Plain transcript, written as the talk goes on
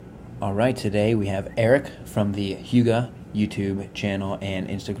All right, today we have Eric from the Hueguh YouTube channel and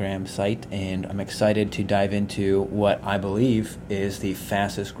Instagram site, and I'm excited to dive into what I believe is the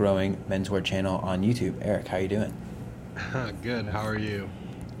fastest growing menswear channel on YouTube. Eric, how you doing? Good. How are you?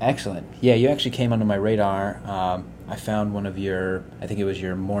 Excellent. Yeah, you actually came onto my radar. I found one of I think it was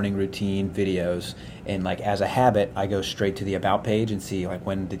your morning routine videos, and like as a habit, I go straight to the about page and see like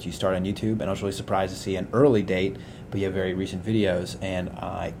when did you start on YouTube. And I was really surprised to see an early date, but you have very recent videos, and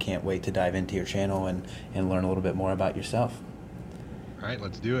I can't wait to dive into your channel and learn a little bit more about yourself. All right,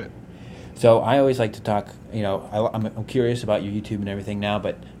 let's do it. So I always like to talk. I'm curious about your YouTube and everything now,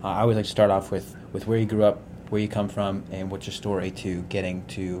 but I always like to start off with where you grew up, where you come from, and what's your story to getting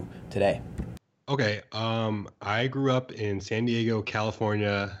to today. Okay. I grew up in San Diego,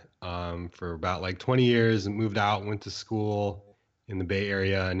 California, for about like 20 years and moved out, went to school in the Bay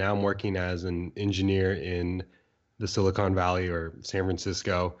Area. And now I'm working as an engineer in the Silicon Valley or San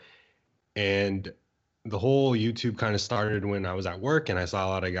Francisco. And the whole YouTube kind of started when I was at work and I saw a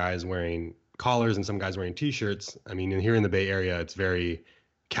lot of guys wearing collars and some guys wearing t-shirts. I mean, and here in the Bay Area, it's very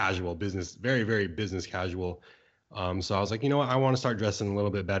casual business, very, very business casual. So I was like, you know what, I want to start dressing a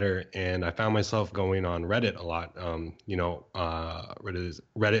little bit better. And I found myself going on Reddit a lot. Reddit is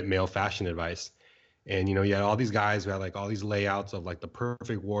Reddit male fashion advice. And you had all these guys who had like all these layouts of like the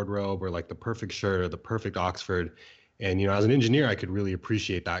perfect wardrobe or like the perfect shirt or the perfect Oxford. And as an engineer, I could really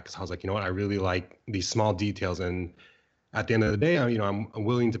appreciate that because I was like, you know what, I really like these small details. And at the end of the day, I'm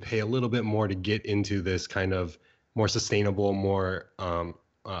willing to pay a little bit more to get into this kind of more sustainable, more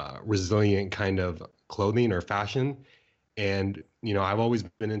resilient kind of clothing or fashion. And I've always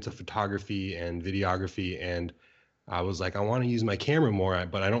been into photography and videography, and I was like, I want to use my camera more,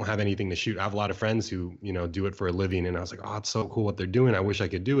 but I don't have anything to shoot. I have a lot of friends who do it for a living, and I was like, oh, it's so cool what they're doing. I wish I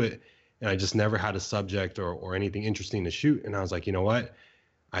could do it, and I just never had a subject or anything interesting to shoot. And I was like, you know what?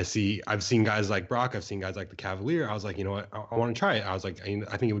 I've seen guys like Brock, I've seen guys like the Cavalier. I was like, you know what? I want to try it. I was like,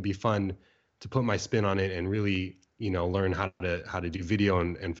 I think it would be fun to put my spin on it and really, learn how to do video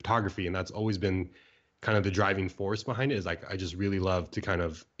and photography. And that's always been kind of the driving force behind it is like I just really love to kind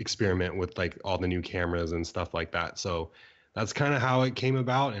of experiment with like all the new cameras and stuff like that. So that's kind of how it came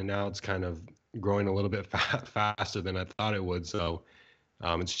about, and now it's kind of growing a little bit faster than I thought it would. So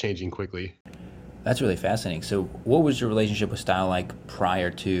it's changing quickly. That's really fascinating. So, what was your relationship with style like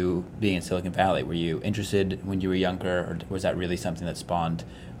prior to being in Silicon Valley? Were you interested when you were younger, or was that really something that spawned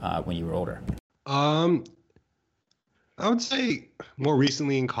when you were older? Um, I would say more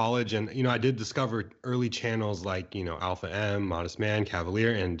recently in college, and I did discover early channels like Alpha M, Modest Man,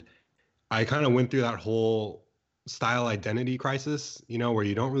 Cavalier, and I kind of went through that whole style identity crisis, where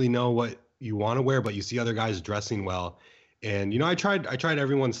you don't really know what you want to wear, but you see other guys dressing well. And I tried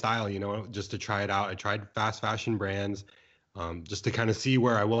everyone's style, just to try it out. I tried fast fashion brands, just to kind of see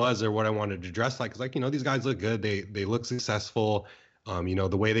where I was or what I wanted to dress like. Cause like, these guys look good. They look successful.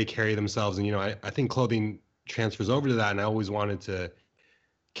 The way they carry themselves. And I think clothing transfers over to that. And I always wanted to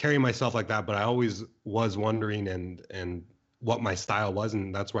carry myself like that, but I always was wondering and what my style was,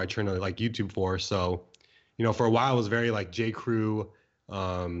 and that's where I turned to like YouTube for. So, for a while it was very like J. Crew,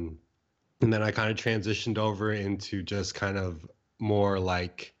 and then I kind of transitioned over into just kind of more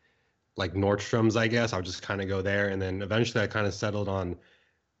like Nordstrom's, I guess. I'll just kind of go there, and then eventually I kind of settled on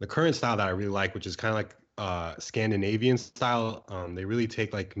the current style that I really like, which is kind of like Scandinavian style. They really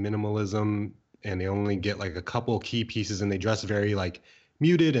take like minimalism and they only get like a couple key pieces and they dress very like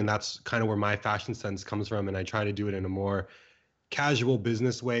muted, and that's kind of where my fashion sense comes from. And I try to do it in a more casual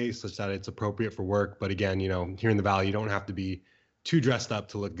business way such that it's appropriate for work. But again, here in the Valley, you don't have to be too dressed up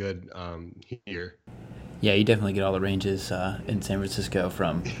to look good here. Yeah, you definitely get all the ranges in San Francisco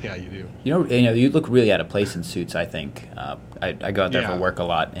from. Yeah, you do. You look really out of place in suits. I think I go out there for Yeah. work a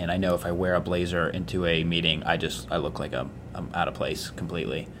lot, and I know if I wear a blazer into a meeting, I look like I'm out of place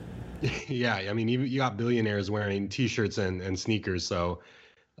completely. Yeah, I mean, you got billionaires wearing t-shirts and sneakers, so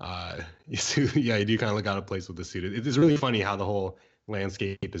yeah, you do kind of look out of place with the suit. It is really funny how the whole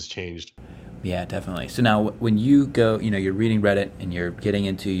landscape has changed. Yeah, definitely. So now, when you go, you're reading Reddit and you're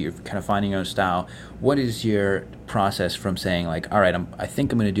kind of finding your own style. What is your process from saying like, all right, I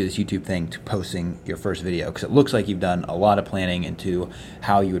think I'm going to do this YouTube thing to posting your first video? Because it looks like you've done a lot of planning into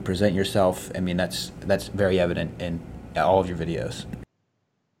how you would present yourself. I mean, that's very evident in all of your videos.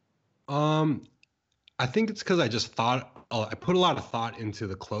 Um, I think it's because I just thought I put a lot of thought into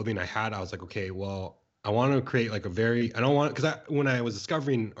the clothing I had. I was like, okay, well, I want to create like a very I don't want because when I was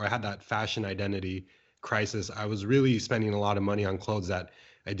discovering or I had that fashion identity crisis, I was really spending a lot of money on clothes that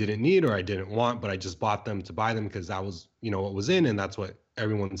I didn't need or I didn't want, but I just bought them to buy them because that was what was in and that's what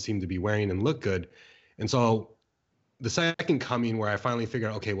everyone seemed to be wearing and look good. And so the second coming where I finally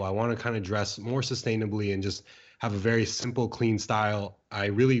figured out, okay, well, I want to kind of dress more sustainably and just have a very simple, clean style. I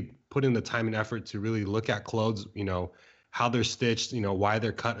really put in the time and effort to really look at clothes, how they're stitched, why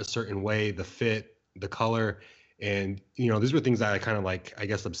they're cut a certain way, the fit, the color. And, these were things that I kind of like, I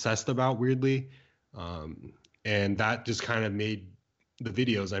guess, obsessed about weirdly. And that just kind of made the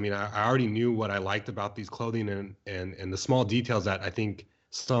videos. I mean, I already knew what I liked about these clothing and the small details that I think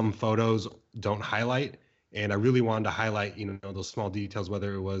some photos don't highlight. And I really wanted to highlight, those small details,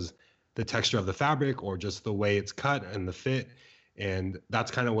 whether it was the texture of the fabric or just the way it's cut and the fit. And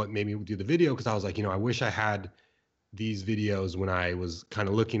that's kind of what made me do the video, because I was like, I wish I had these videos when I was kind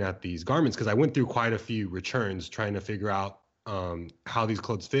of looking at these garments, because I went through quite a few returns trying to figure out how these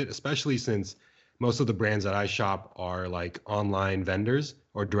clothes fit, especially since most of the brands that I shop are like online vendors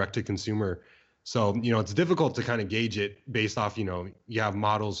or direct to consumer. So, it's difficult to kind of gauge it based off, you have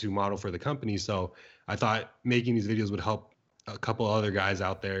models who model for the company. So I thought making these videos would help a couple other guys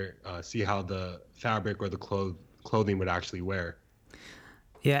out there see how the fabric or the clothing would actually wear.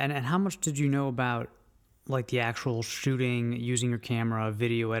 Yeah, and how much did you know about like the actual shooting, using your camera,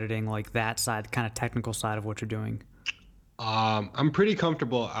 video editing, like that side, kind of technical side of what you're doing? I'm pretty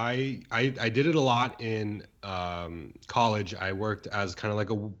comfortable. I did it a lot in college. I worked as kind of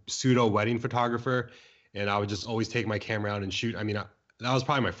like a pseudo wedding photographer, and I would just always take my camera out and shoot. I mean, that was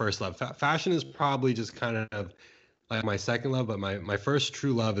probably my first love. Fashion is probably just kind of like my second love, but my first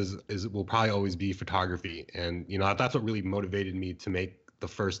true love is will probably always be photography. And that's what really motivated me to make the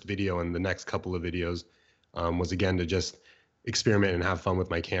first video and the next couple of videos, was again to just experiment and have fun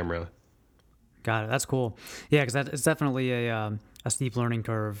with my camera. Got it. That's cool. Yeah, because it's definitely a steep learning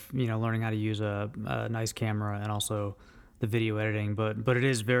curve. Learning how to use a nice camera and also the video editing. But it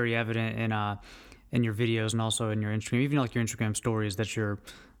is very evident in your videos and also in your Instagram, even like your Instagram stories, that you're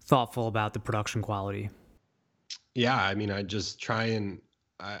thoughtful about the production quality. Yeah, I mean, I just try and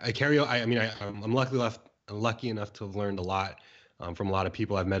I carry. I'm lucky enough to have learned a lot from a lot of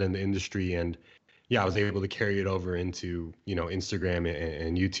people I've met in the industry, and yeah, I was able to carry it over into Instagram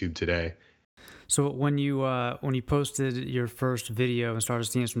and YouTube today. So when you posted your first video and started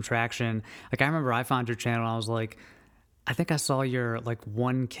seeing some traction, like I remember I found your channel and I was like, I think I saw your like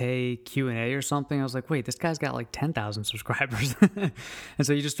 1K Q&A or something. I was like, wait, this guy's got like 10,000 subscribers. And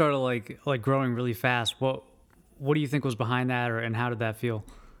so you just started like growing really fast. What do you think was behind that, and how did that feel?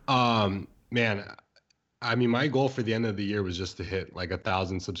 Man, I mean, my goal for the end of the year was just to hit like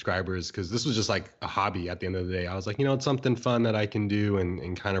 1,000 subscribers, because this was just like a hobby at the end of the day. I was like, it's something fun that I can do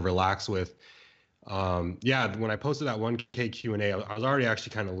and kind of relax with. Yeah, when I posted that 1K Q&A, I was already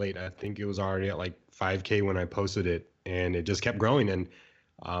actually kind of late. I think it was already at like 5K when I posted it, and it just kept growing. And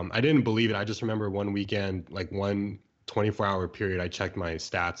I didn't believe it. I just remember one weekend, like one 24-hour period, I checked my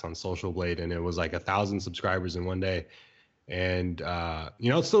stats on Social Blade, and it was like 1,000 subscribers in one day. And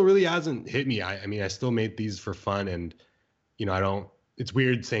it still really hasn't hit me. I mean, I still made these for fun, and I don't. It's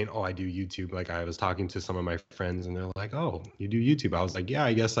weird saying, "Oh, I do YouTube." Like I was talking to some of my friends, and they're like, "Oh, you do YouTube?" I was like, "Yeah,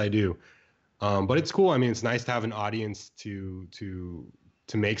 I guess I do." But it's cool. I mean, it's nice to have an audience to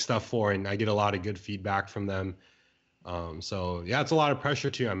make stuff for, and I get a lot of good feedback from them. So yeah, it's a lot of pressure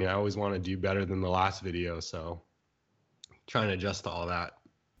too. I mean, I always want to do better than the last video, so trying to adjust to all that.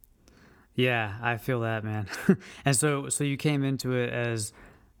 Yeah, I feel that, man. And so you came into it as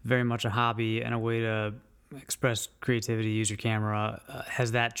very much a hobby and a way to express creativity, use your camera.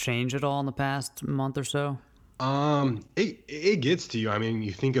 Has that changed at all in the past month or so? It gets to you. I mean,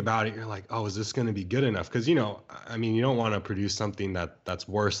 you think about it, you're like, oh, is this going to be good enough? Because I mean, you don't want to produce something that's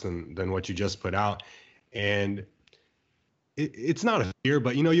worse than what you just put out, and it's not a fear,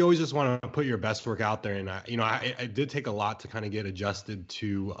 but you always just want to put your best work out there. And I did take a lot to kind of get adjusted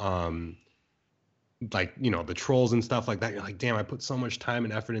to like the trolls and stuff like that. You're like, damn, I put so much time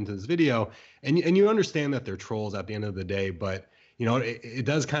and effort into this video, and you understand that they're trolls at the end of the day, but it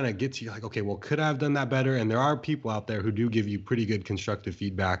does kind of get to you like, okay, well, could I have done that better? And there are people out there who do give you pretty good constructive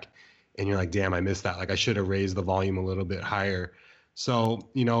feedback, and you're like, damn, I missed that. Like I should have raised the volume a little bit higher. So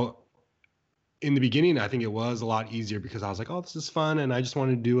in the beginning, I think it was a lot easier because I was like, oh, this is fun, and I just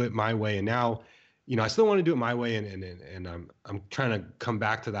want to do it my way. And now, I still want to do it my way, and I'm trying to come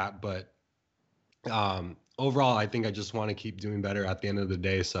back to that. But overall, I think I just want to keep doing better at the end of the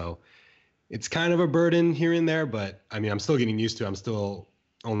day. So it's kind of a burden here and there, but I mean, I'm still getting used to it. I'm still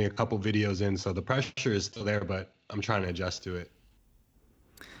only a couple videos in, so the pressure is still there, but I'm trying to adjust to it.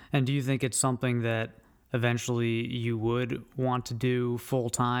 And do you think it's something that eventually you would want to do full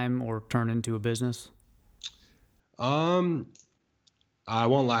time or turn into a business? Um, I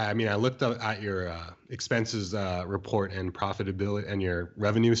won't lie. I mean, I looked up at your expenses report and profitability and your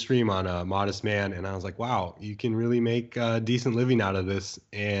revenue stream on Modest Man, and I was like, wow, you can really make a decent living out of this.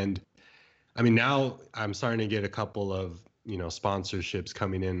 And I mean, now I'm starting to get a couple of, sponsorships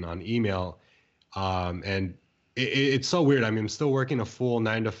coming in on email. And it's so weird. I mean, I'm still working a full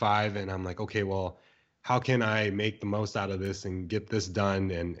 9 to 5, and I'm like, okay, well, how can I make the most out of this and get this done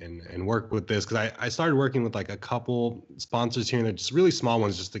and work with this? Because I started working with like a couple sponsors here and there, just really small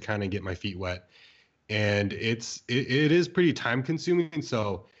ones, just to kind of get my feet wet. And it is pretty time consuming.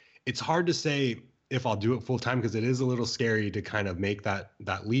 So it's hard to say if I'll do it full time, because it is a little scary to kind of make that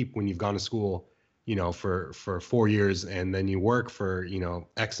leap when you've gone to school, for 4 years, and then you work for,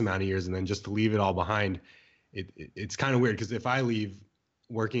 X amount of years, and then just to leave it all behind. It's kind of weird, because if I leave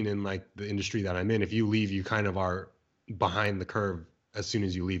working in like the industry that I'm in, if you leave, you kind of are behind the curve as soon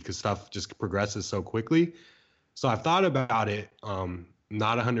as you leave, because stuff just progresses so quickly. So I've thought about it.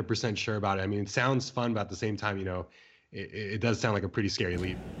 Not 100% sure about it. I mean, it sounds fun, but at the same time, it does sound like a pretty scary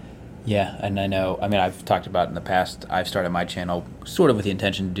leap. Yeah, and I know, I mean, I've talked about in the past, I've started my channel sort of with the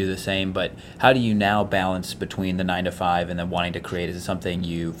intention to do the same, but how do you now balance between the 9 to 5 and then wanting to create? Is it something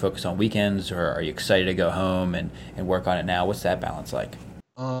you focus on weekends, or are you excited to go home and work on it now? What's that balance like?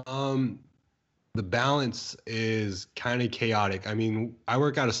 Um, the balance is kind of chaotic. I mean, I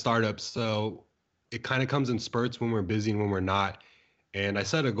work at a startup, so it kind of comes in spurts when we're busy and when we're not. And I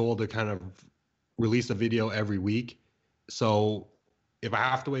set a goal to kind of release a video every week. So if I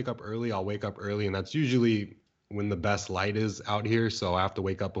have to wake up early, I'll wake up early, and that's usually when the best light is out here. So I have to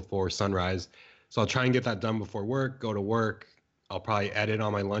wake up before sunrise. So I'll try and get that done before work, go to work. I'll probably edit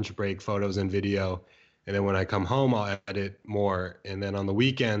on my lunch break photos and video. And then when I come home, I'll edit more. And then on the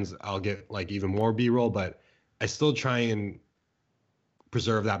weekends, I'll get like even more B-roll, but I still try and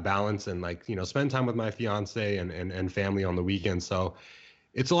preserve that balance and, like, spend time with my fiance and family on the weekends. So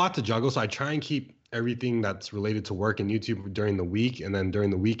it's a lot to juggle. So I try and keep everything that's related to work and YouTube during the week. And then during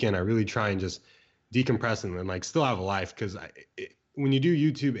the weekend, I really try and just decompress and then like still have a life. Cause when you do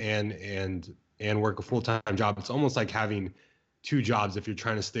YouTube and work a full-time job, it's almost like having two jobs if you're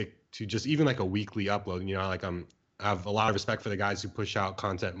trying to stick to just even like a weekly upload. Like I have a lot of respect for the guys who push out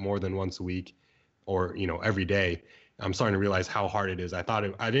content more than once a week or, every day. I'm starting to realize how hard it is. I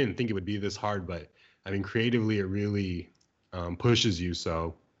didn't think it would be this hard, but I mean, creatively, it really pushes you.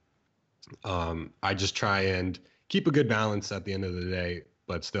 So I just try and keep a good balance at the end of the day,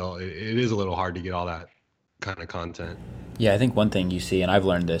 but still, it is a little hard to get all that kind of content. Yeah, I think one thing you see, and I've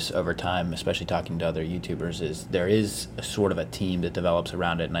learned this over time, especially talking to other YouTubers, is there is a sort of a team that develops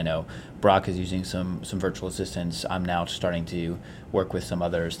around it. And I know Brock is using some virtual assistants. I'm now starting to work with some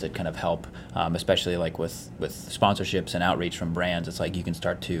others that kind of help, especially like with sponsorships and outreach from brands. It's like you can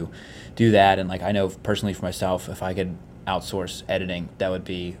start to do that. And like I know personally for myself, if I could outsource editing,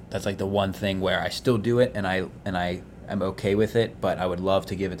 that's like the one thing where I still do it, and I am okay with it, but I would love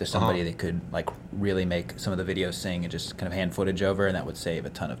to give it to somebody that could like really make some of the videos sing and just kind of hand footage over, and that would save a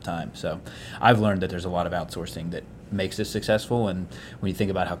ton of time. So I've learned that there's a lot of outsourcing that makes this successful, and when you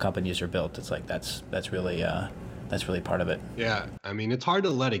think about how companies are built, it's like that's really part of it. Yeah, I mean, it's hard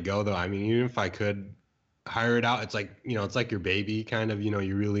to let it go though. I mean, even if I could hire it out, it's like, it's like your baby kind of,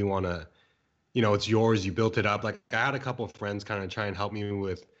 you really want to, it's yours, you built it up. Like I had a couple of friends kind of try and help me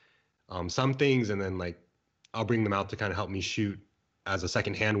with some things, and then like I'll bring them out to kind of help me shoot as a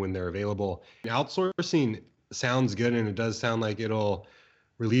second hand when they're available. Outsourcing sounds good, and it does sound like it'll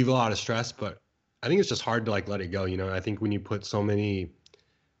relieve a lot of stress, but I think it's just hard to like let it go. I think when you put so many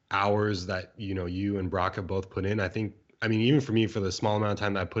hours that, you and Brock have both put in, I mean, even for me, for the small amount of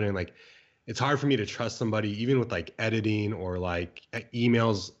time that I put in, like, it's hard for me to trust somebody, even with like editing or like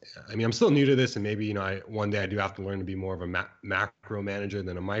emails. I mean, I'm still new to this, and maybe, one day I do have to learn to be more of a macro manager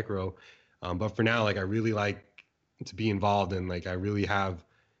than a micro. But for now, like, I really like to be involved, and like, I really have,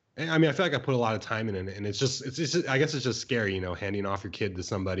 I mean, I feel like I put a lot of time in it, and it's just, I guess it's just scary, handing off your kid to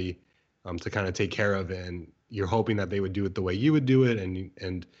somebody to kind of take care of it, and you're hoping that they would do it the way you would do it.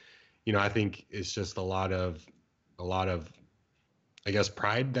 And, I think it's just a lot of, I guess,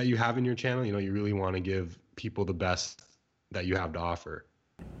 pride that you have in your channel. You really want to give people the best that you have to offer.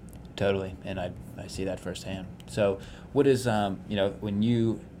 Totally, and I see that firsthand. So what is,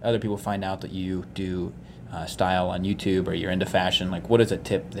 when other people find out that you do style on YouTube, or you're into fashion, like what is a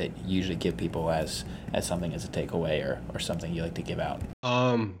tip that you usually give people as something as a takeaway, or something you like to give out?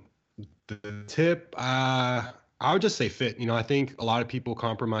 The tip, I would just say fit. I think a lot of people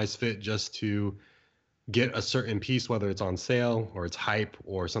compromise fit just to get a certain piece, whether it's on sale or it's hype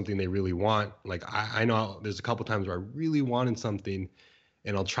or something they really want. Like I know there's a couple times where I really wanted something,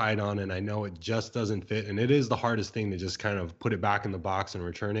 and I'll try it on and I know it just doesn't fit. And it is the hardest thing to just kind of put it back in the box and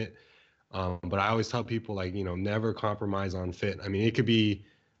return it. But I always tell people, like, never compromise on fit. I mean, it could be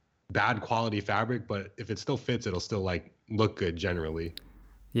bad quality fabric, but if it still fits, it'll still like look good generally.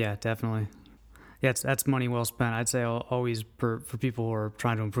 Yeah, definitely. Yeah, that's money well spent. I'd say always for people who are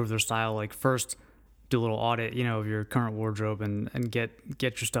trying to improve their style, like first do a little audit, of your current wardrobe and get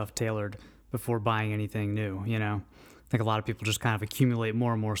your stuff tailored before buying anything new. I think a lot of people just kind of accumulate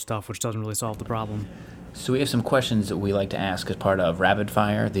more and more stuff, which doesn't really solve the problem. So we have some questions that we like to ask as part of rapid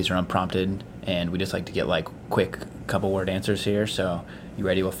fire. These are unprompted, and we just like to get like quick couple word answers here. So you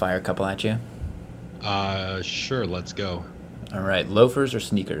ready? We'll fire a couple at you. Sure, let's go. All right, loafers or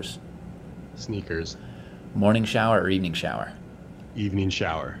sneakers? Sneakers. Morning shower or evening shower? Evening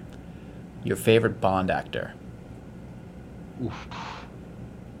shower. Your favorite Bond actor? Oof.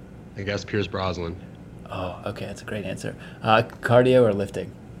 I guess Pierce Brosnan. Oh, okay, that's a great answer. Cardio or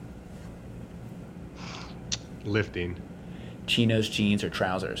lifting? Lifting. Chinos, jeans, or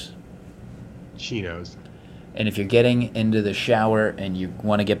trousers? Chinos. And if you're getting into the shower and you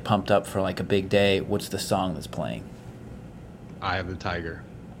want to get pumped up for like a big day, what's the song that's playing? Eye of the Tiger.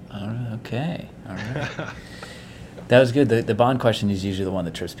 Okay. All right. That was good. The Bond question is usually the one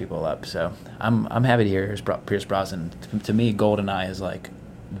that trips people up. So I'm happy to hear Pierce Brosnan. To me, GoldenEye is like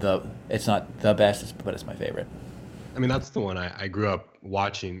it's not the best, but it's my favorite. I mean, that's the one I grew up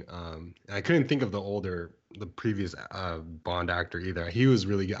watching. I couldn't think of the previous Bond actor either. He was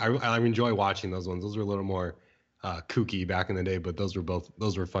really good. I enjoy watching those ones. Those were a little more kooky back in the day, but those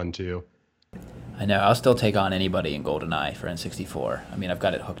were fun too. I know. I'll still take on anybody in GoldenEye for N64. I mean, I've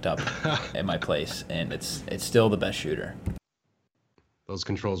got it hooked up at my place, and it's still the best shooter. Those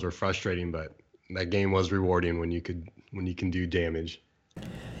controls were frustrating, but that game was rewarding when you can do damage.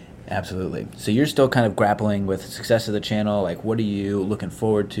 Absolutely. So you're still kind of grappling with the success of the channel. Like, what are you looking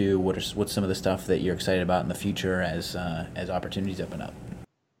forward to? What's some of the stuff that you're excited about in the future as opportunities open up?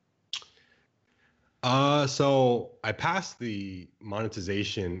 So I passed the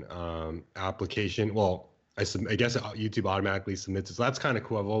monetization application. Well, I guess YouTube automatically submits it. So that's kind of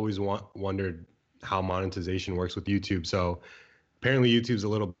cool. I've always wondered how monetization works with YouTube. So apparently YouTube's a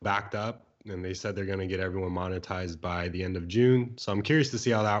little backed up, and they said they're going to get everyone monetized by the end of June. So I'm curious to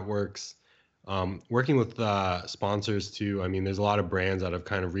see how that works. Working with sponsors too. I mean, there's a lot of brands that have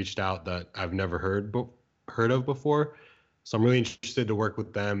kind of reached out that I've never heard of before. So I'm really interested to work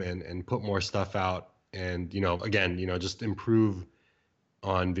with them and put more stuff out. And, again, just improve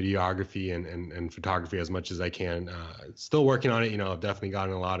on videography and photography as much as I can. Still working on it. I've definitely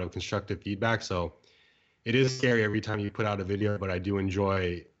gotten a lot of constructive feedback. So it is scary every time you put out a video, but I do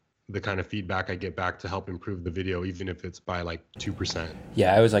enjoy the kind of feedback I get back to help improve the video, even if it's by like 2%.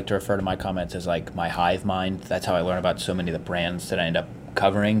 Yeah, I always like to refer to my comments as like my hive mind. That's how I learn about so many of the brands that I end up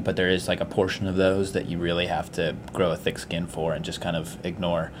covering, but there is like a portion of those that you really have to grow a thick skin for and just kind of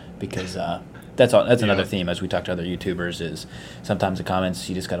ignore, because that's another theme as we talk to other YouTubers, is sometimes the comments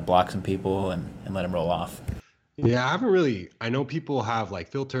you just got to block some people and let them roll off. Yeah, I know people have like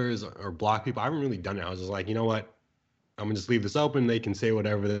filters or block people. I haven't really done it. I was just like, you know what? I'm gonna just leave this open. They can say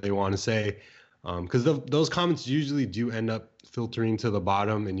whatever they want to say, because those comments usually do end up filtering to the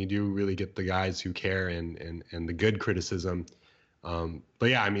bottom, and you do really get the guys who care and the good criticism. But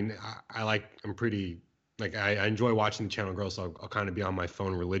yeah, I mean, I'm pretty like I enjoy watching the channel grow, so I'll kind of be on my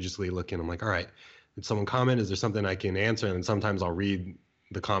phone religiously looking. I'm like, all right, did someone comment? Is there something I can answer? And then sometimes I'll read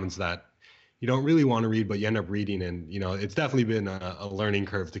the comments that you don't really want to read, but you end up reading. And it's definitely been a learning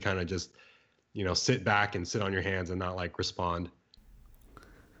curve to kind of just sit back and sit on your hands and not like respond.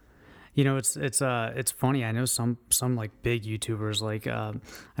 It's funny. I know some like big YouTubers, like I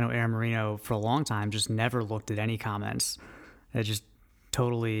know Aaron Marino for a long time just never looked at any comments. It just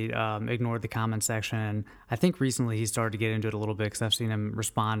totally ignored the comment section. And I think recently he started to get into it a little bit because I've seen him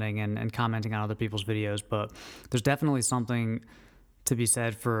responding and commenting on other people's videos. But there's definitely something to be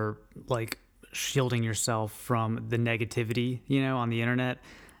said for like shielding yourself from the negativity, on the internet.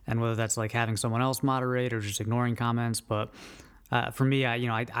 And whether that's like having someone else moderate or just ignoring comments. But for me,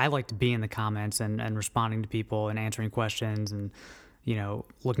 I like to be in the comments and responding to people and answering questions and,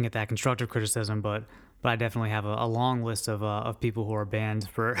 looking at that constructive criticism. But I definitely have a long list of people who are banned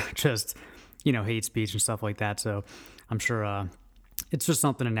for just, hate speech and stuff like that. So I'm sure it's just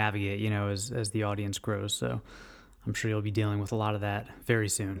something to navigate, as the audience grows. So I'm sure you'll be dealing with a lot of that very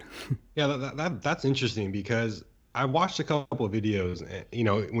soon. Yeah, that's interesting, because I watched a couple of videos,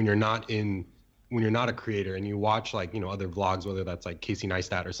 when you're not a creator and you watch like, other vlogs, whether that's like Casey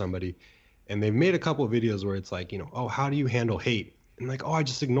Neistat or somebody, and they've made a couple of videos where it's like, oh, how do you handle hate? And like, oh, I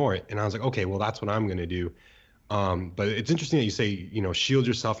just ignore it. And I was like, okay, well, that's what I'm going to do. But it's interesting that you say, shield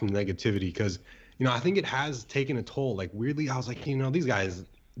yourself from negativity because, I think it has taken a toll. Like weirdly, I was like, these guys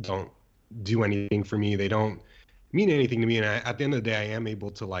don't do anything for me. They don't mean anything to me. And at the end of the day, I am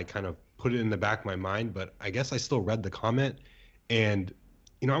able to like kind of put it in the back of my mind, but I guess I still read the comment and,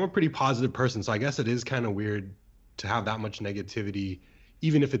 I'm a pretty positive person. So I guess it is kind of weird to have that much negativity,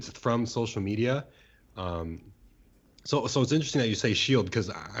 even if it's from social media. So it's interesting that you say shield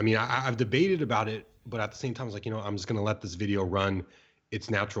because I mean I've debated about it, but at the same time, I was like, I'm just gonna let this video run its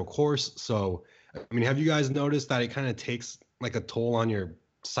natural course. So I mean, have you guys noticed that it kind of takes like a toll on your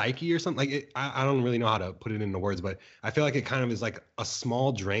psyche or something? Like I don't really know how to put it into words, but I feel like it kind of is like a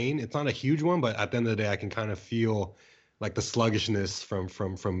small drain. It's not a huge one, but at the end of the day, I can kind of feel like the sluggishness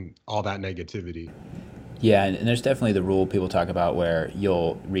from all that negativity. Yeah, and there's definitely the rule people talk about where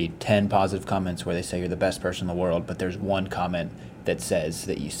you'll read 10 positive comments where they say you're the best person in the world, but there's one comment that says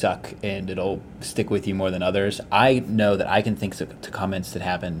that you suck and it'll stick with you more than others. I know that I can think to comments that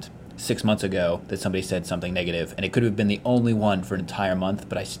happened 6 months ago that somebody said something negative, and it could have been the only one for an entire month,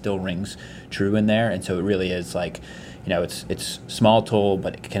 but I still rings true in there. And so it really is like, it's small toll,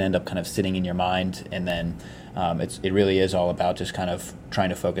 but it can end up kind of sitting in your mind, and then it really is all about just kind of trying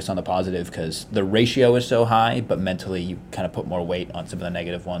to focus on the positive because the ratio is so high, but mentally you kind of put more weight on some of the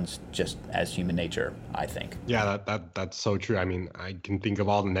negative ones just as human nature, I think. Yeah, that's so true. I mean, I can think of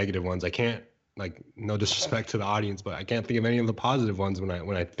all the negative ones. I can't, like, no disrespect to the audience, but I can't think of any of the positive ones when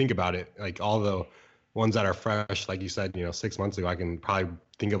I think about it. Like all the ones that are fresh, like you said, 6 months ago, I can probably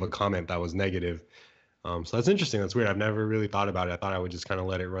think of a comment that was negative. So that's interesting. That's weird. I've never really thought about it. I thought I would just kind of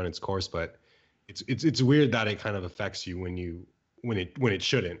let it run its course, but it's weird that it kind of affects you when it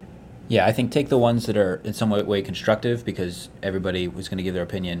shouldn't. Yeah, I think take the ones that are in some way constructive because everybody was going to give their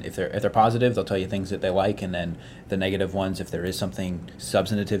opinion. If they're positive, they'll tell you things that they like, and then the negative ones, if there is something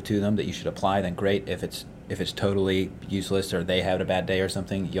substantive to them that you should apply, then great. If it's totally useless or they had a bad day or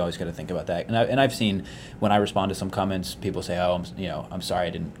something, you always got to think about that. And I've seen when I respond to some comments, people say, "Oh, I'm sorry, I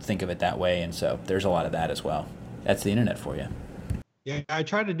didn't think of it that way," and so there's a lot of that as well. That's the internet for you. Yeah, I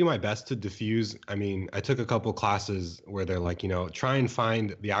try to do my best to diffuse. I mean, I took a couple classes where they're like, try and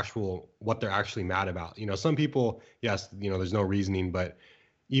find the actual what they're actually mad about. Some people, yes, there's no reasoning, but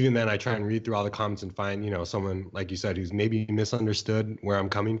even then I try and read through all the comments and find, someone like you said who's maybe misunderstood where I'm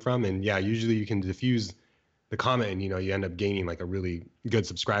coming from. And yeah, usually you can diffuse the comment and you end up gaining like a really good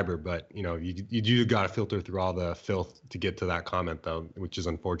subscriber, but you do got to filter through all the filth to get to that comment though, which is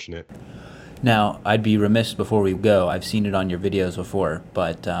unfortunate. Now, I'd be remiss before we go. I've seen it on your videos before,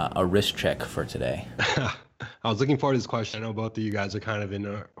 but a wrist check for today. I was looking forward to this question. I know both of you guys are kind of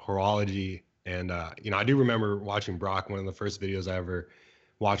into horology, and I do remember watching Brock. One of the first videos I ever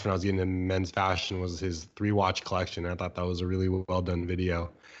watched when I was getting into men's fashion was his 3-watch collection. I thought that was a really well done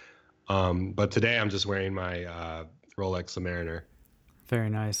video. But today I'm just wearing my Rolex Submariner. Very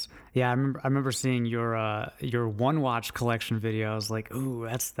nice. Yeah, I remember seeing your 1-watch collection video. I was like, ooh,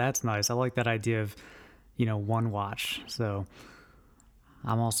 that's nice. I like that idea of, 1 watch. So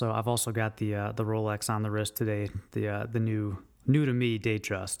I've also got the Rolex on the wrist today, the new to me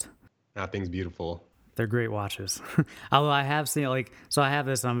Datejust. That thing's beautiful. They're great watches. Although I have seen so I have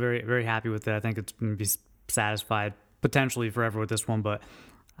this and I'm very, very happy with it. I think it's going to be satisfied potentially forever with this one, but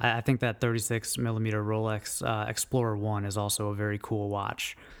I think that 36 millimeter Rolex Explorer 1 is also a very cool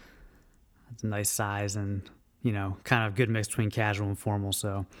watch. It's a nice size and, kind of good mix between casual and formal.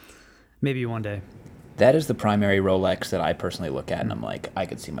 So maybe one day. That is the primary Rolex that I personally look at, and I'm like, I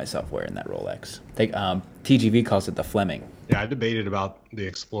could see myself wearing that Rolex. TGV calls it the Fleming. Yeah, I debated about the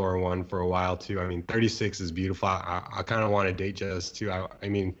Explorer 1 for a while too. I mean, 36 is beautiful. I kind of want a Datejust too. I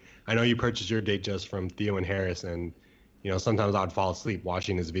mean, I know you purchased your Datejust from Theo and Harris, and sometimes I'd fall asleep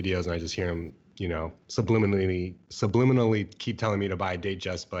watching his videos and I just hear him, subliminally keep telling me to buy a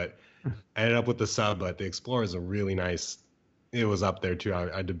Datejust, but I ended up with the Sub, but the Explorer is a really nice, it was up there too.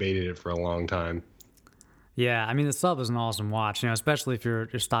 I debated it for a long time. Yeah, I mean, the Sub is an awesome watch, especially if your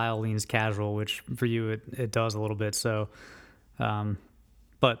style leans casual, which for you it does a little bit. So,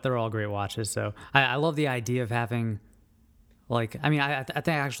 but they're all great watches. So I love the idea of having, I think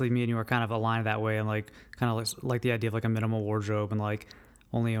actually me and you are kind of aligned that way, and kind of like the idea of a minimal wardrobe and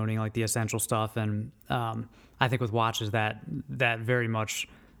only owning the essential stuff. And I think with watches that very much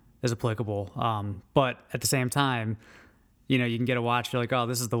is applicable. But at the same time, you can get a watch, you're like, oh,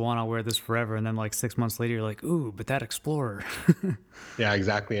 this is the one, I'll wear this forever. And then 6 months later, you're like, ooh, but that Explorer. Yeah,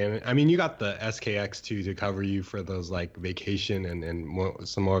 exactly. And I mean, you got the SKX too to cover you for those vacation and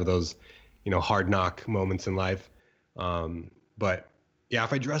some more of those, hard knock moments in life. But yeah,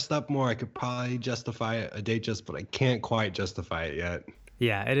 if I dressed up more, I could probably justify a Datejust, but I can't quite justify it yet.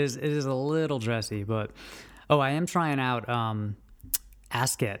 Yeah, it is a little dressy, but Oh, I am trying out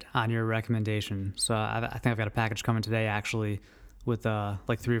Ask It on your recommendation. So I think I've got a package coming today actually with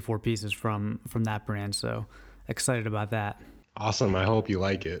like 3 or 4 pieces from that brand. So excited about that. Awesome. I hope you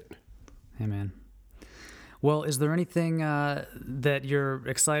like it. Hey, man. Well, is there anything that you're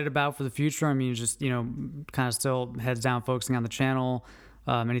excited about for the future? I mean, just, kind of still heads down focusing on the channel.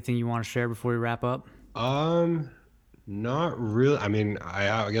 Anything you want to share before we wrap up? Not really. I mean,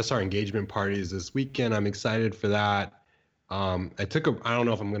 I guess our engagement party is this weekend. I'm excited for that. I don't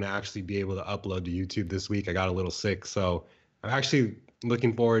know if I'm going to actually be able to upload to YouTube this week. I got a little sick. So I'm actually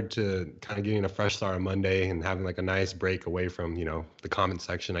looking forward to kind of getting a fresh start on Monday and having like a nice break away from, the comment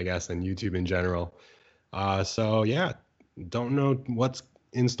section, I guess, and YouTube in general. So yeah, don't know what's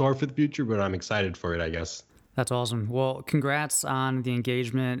in store for the future, but I'm excited for it, I guess. That's awesome. Well, congrats on the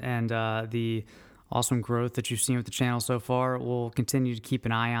engagement and the awesome growth that you've seen with the channel so far. We'll continue to keep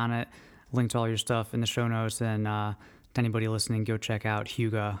an eye on it. Link to all your stuff in the show notes. And to anybody listening, go check out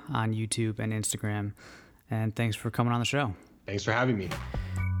Hueguh on YouTube and Instagram. And thanks for coming on the show. Thanks for having me.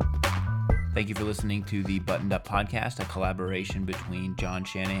 Thank you for listening to the Buttoned Up Podcast, a collaboration between John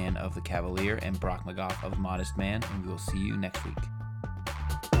Shanahan of The Cavalier and Brock McGough of Modest Man, and we will see you next week.